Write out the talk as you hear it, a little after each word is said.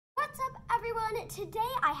everyone, today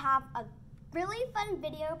I have a really fun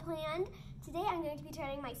video planned. Today I'm going to be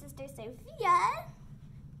turning my sister Sophia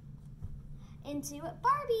into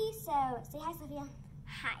Barbie. So say hi, Sophia.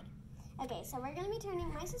 Hi. Okay, so we're going to be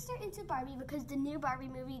turning my sister into Barbie because the new Barbie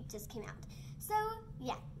movie just came out. So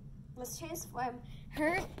yeah, let's transform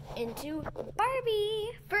her into Barbie.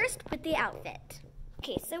 First with the outfit.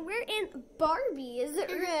 Okay, so we're in Barbie's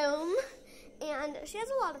room and she has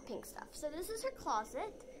a lot of pink stuff. So this is her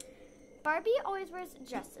closet. Barbie always wears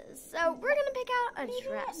dresses, so we're gonna pick out a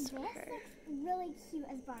dress for her. Looks really cute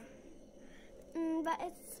as Barbie. But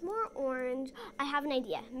it's more orange. I have an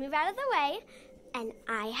idea. Move out of the way, and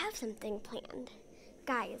I have something planned.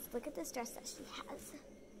 Guys, look at this dress that she has.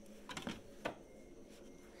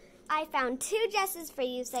 I found two dresses for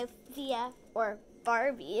you, Sophia, or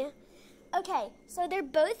Barbie. Okay, so they're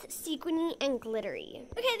both sequiny and glittery.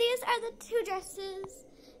 Okay, these are the two dresses.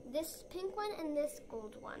 This pink one and this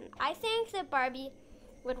gold one. I think that Barbie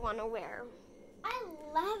would want to wear I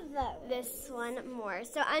love those. this one more.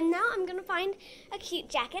 So now I'm going to find a cute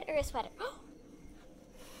jacket or a sweater.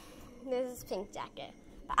 There's this pink jacket.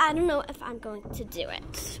 But I don't know if I'm going to do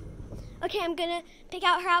it. Okay, I'm going to pick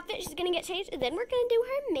out her outfit. She's going to get changed, and then we're going to do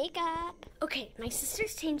her makeup. Okay, my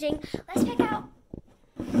sister's changing. Let's pick out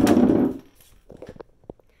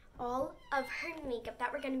all of her makeup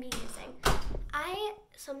that we're going to be using. I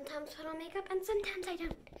sometimes put on makeup and sometimes I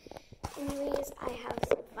don't. Anyways, I have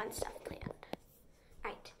some fun stuff planned.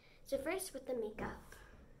 Alright, so first with the makeup,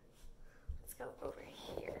 let's go over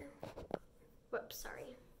here. Whoops,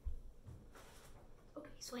 sorry. Okay,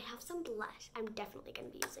 so I have some blush. I'm definitely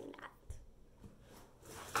going to be using that.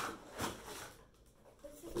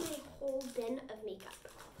 This is my whole bin of makeup.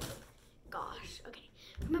 Gosh, okay.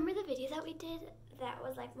 Remember the video that we did? That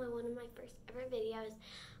was like one of my first ever videos.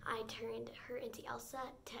 I turned her into Elsa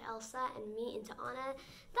and me into Anna.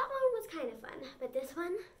 That one was kind of fun, but this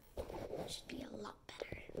one should be a lot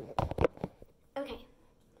better. Okay,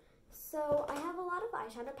 so I have a lot of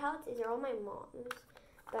eyeshadow palettes. These are all my mom's,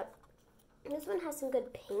 but this one has some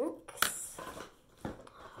good pinks.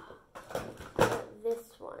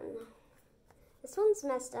 This one's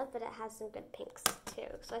messed up, but it has some good pinks too.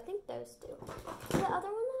 So I think those do. The other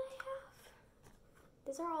one that I have,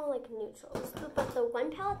 these are all like neutrals, but the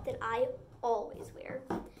one palette that I always wear,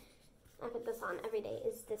 I put this on every day,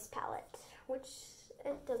 is this palette, which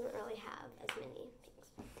it doesn't really have as many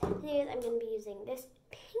pinks. Anyways, I'm going to be using this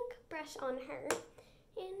pink brush on her,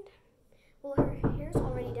 and well, her hair's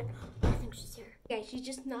already done. Oh, I think she's here. Guys, she's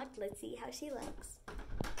just knocked. Let's see how she looks.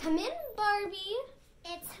 Come in, Barbie.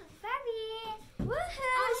 It's Barbie. Woohoo!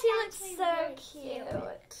 Oh, She looks so cute.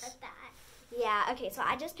 At that. Yeah, okay, so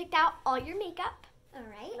I just picked out all your makeup. All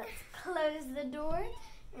right. Let's close the door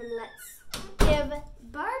and let's give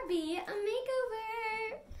Barbie a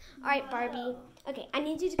makeover. All right, Barbie. Okay, I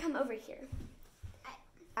need you to come over here. All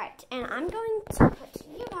right, and I'm going to put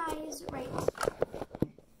you guys right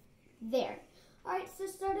there. All right, so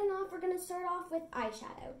starting off, we're going to start off with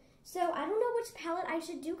eyeshadow. So I don't know which palette I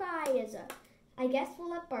should do, guys. I guess we'll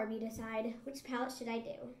let Barbie decide. Which palette should I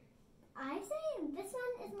do? I say this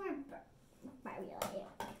one is more Barbie-like.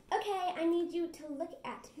 Okay, I need you to look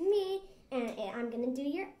at me, and I'm going to do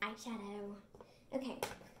your eyeshadow. Okay,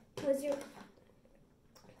 close your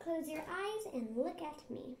eyes and look at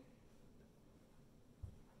me.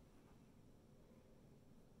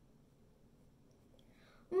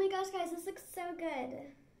 Oh my gosh, guys, this looks so good.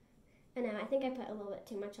 I know, I think I put a little bit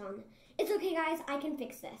too much on. It's okay, guys, I can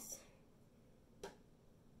fix this.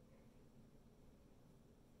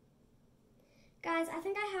 Guys, I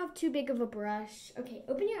think I have too big of a brush. Okay,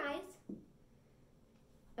 open your eyes.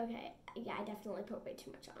 Okay, yeah, I definitely put way too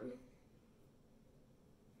much on.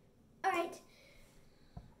 All right.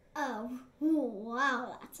 Oh,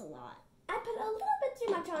 wow, that's a lot. I put a little bit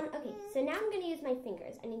too much on. Okay, so now I'm going to use my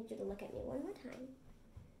fingers. I need you to look at me one more time.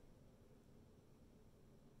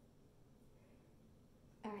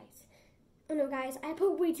 All right. Oh no, guys, I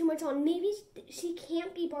put way too much on. Maybe she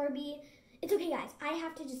can't be Barbie. It's okay, guys. I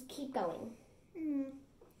have to just keep going.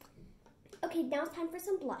 Okay, now it's time for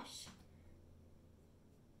some blush.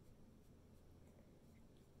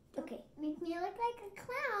 Okay. Make me look like a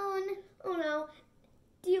clown. Oh no.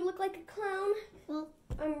 Do you look like a clown? Well,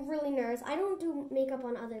 I'm really nervous. I don't do makeup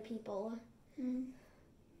on other people.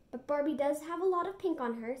 But Barbie does have a lot of pink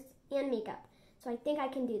on hers and makeup. So I think I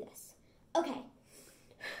can do this. Okay.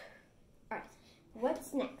 Alright.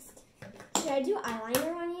 What's next? Should I do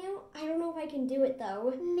eyeliner on you? I don't know if I can do it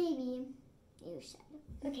though. maybe you should.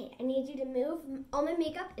 Okay, I need you to move. All my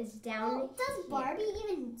makeup is down Well, does here. Barbie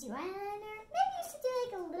even do eyeliner? Maybe you should do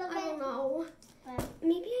like a little bit. I don't know. But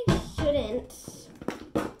Maybe I shouldn't.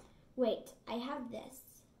 Wait, I have this.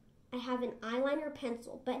 I have an eyeliner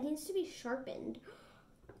pencil, but it needs to be sharpened.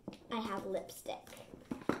 I have lipstick.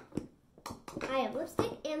 I have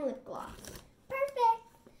lipstick and lip gloss. Perfect.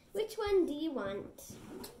 Which one do you want?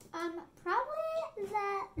 Probably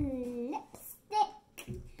the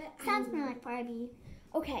lipstick. But Sounds more like Barbie.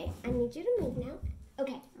 Okay, I need you to move now.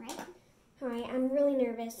 Okay. Right? All right, I'm really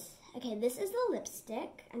nervous. Okay, this is the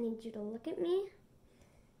lipstick. I need you to look at me.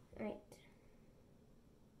 All right.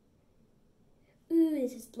 Ooh,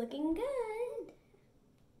 this is looking good.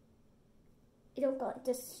 You don't go,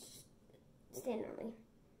 just stand normally.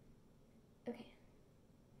 Okay.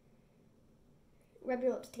 Rub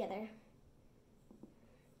your lips together.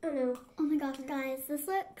 Oh no. Oh my gosh, guys, this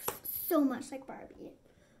looks so much like Barbie.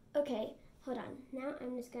 Okay, hold on. Now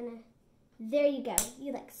I'm just gonna, there you go.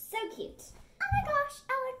 You look so cute. Oh my gosh,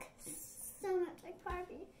 I look so much like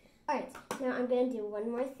Barbie. All right, now I'm gonna do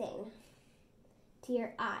one more thing to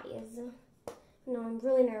your eyes. No, I'm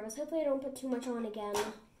really nervous. Hopefully I don't put too much on again.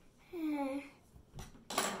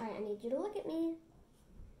 All right, I need you to look at me.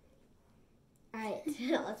 All right,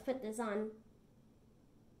 let's put this on.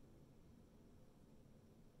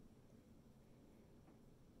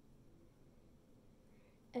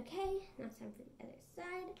 Okay, now it's time for the other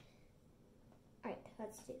side. All right,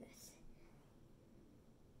 let's do this.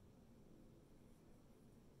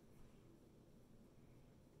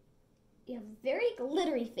 You have a very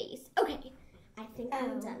glittery face. Okay, I think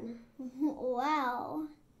I'm done. Wow.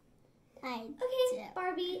 Okay,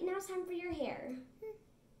 Barbie, now it's time for your hair.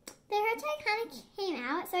 The hair tie kind of came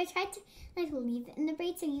out, so I tried to leave it in the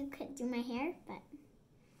braid so you could do my hair, but.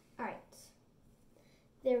 All right.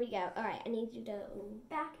 There we go. All right, I need you to lean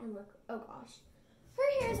back and look. Oh gosh.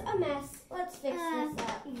 Her hair's a mess. Let's fix this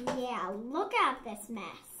up. Yeah, look at this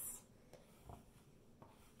mess.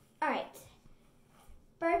 All right.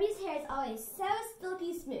 Barbie's hair is always so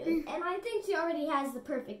silky smooth, and I think she already has the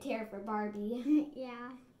perfect hair for Barbie.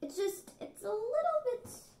 Yeah. It's a little bit,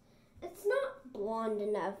 it's not blonde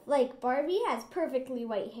enough. Like, Barbie has perfectly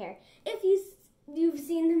white hair. If you've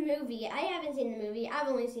seen the movie, I haven't seen the movie, I've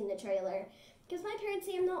only seen the trailer. Because my parents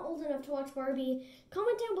say I'm not old enough to watch Barbie.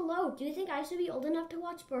 Comment down below, do you think I should be old enough to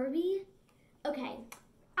watch Barbie? Okay.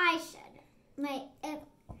 I should.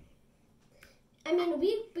 I mean,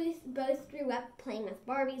 we both grew up playing with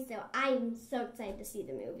Barbie, so I'm so excited to see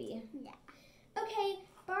the movie. Yeah. Okay,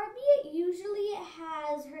 Barbie usually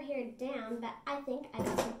has her hair down, but I think I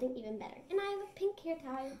got something even better. And I have a pink hair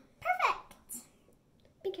tie. Perfect.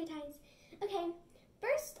 Pink hair ties. Okay,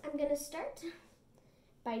 first I'm going to start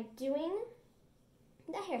by doing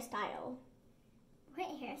the hairstyle. What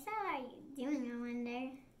hairstyle are you doing, I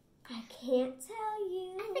wonder? I can't tell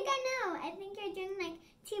you. I think I know. I think you're doing like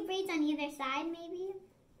 2 braids on either side, maybe.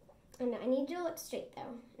 I know, I need you to look straight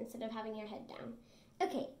though, instead of having your head down.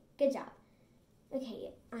 Okay, good job.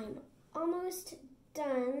 Okay, I'm almost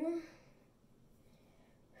done.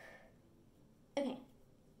 Okay.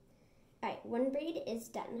 Alright, one braid is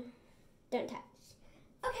done. Don't touch.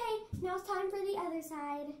 Okay, now it's time for the other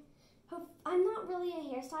side. I'm not really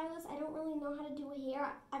a hairstylist. I don't really know how to do a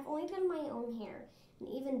hair. I've only done my own hair, and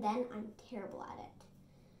even then, I'm terrible at it.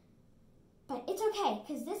 But it's okay,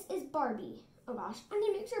 because this is Barbie. Oh gosh, I need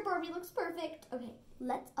to make sure Barbie looks perfect. Okay,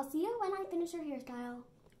 I'll see you when I finish her hairstyle.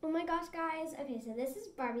 Oh my gosh, guys. Okay, so this is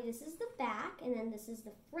Barbie. This is the back, and then this is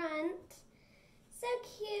the front. So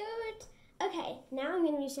cute. Okay, now I'm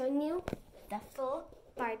going to be showing you the full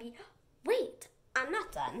Barbie. Wait, I'm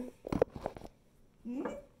not done.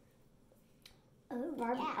 Oh,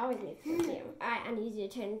 Barbie yeah. always makes me too. All right, I need you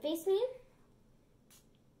to turn and face me.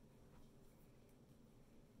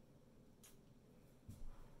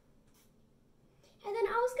 And then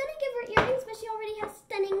I was going to give her earrings, but she already has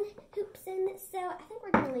stunning hoops in, so I think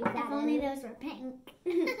we're going to leave that If only in. those were pink.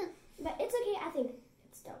 But it's okay. I think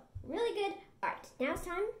it's still really good. All right, now it's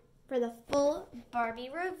time for the full Barbie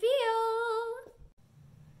reveal.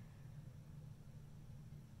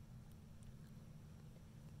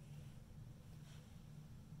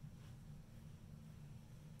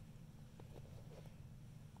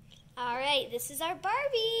 All right, this is our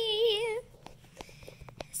Barbie.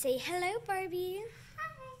 Say hello, Barbie.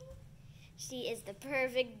 Hi. She is the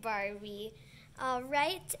perfect Barbie. All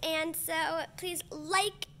right, and so please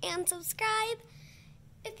like and subscribe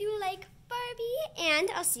if you like Barbie, and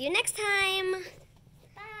I'll see you next time.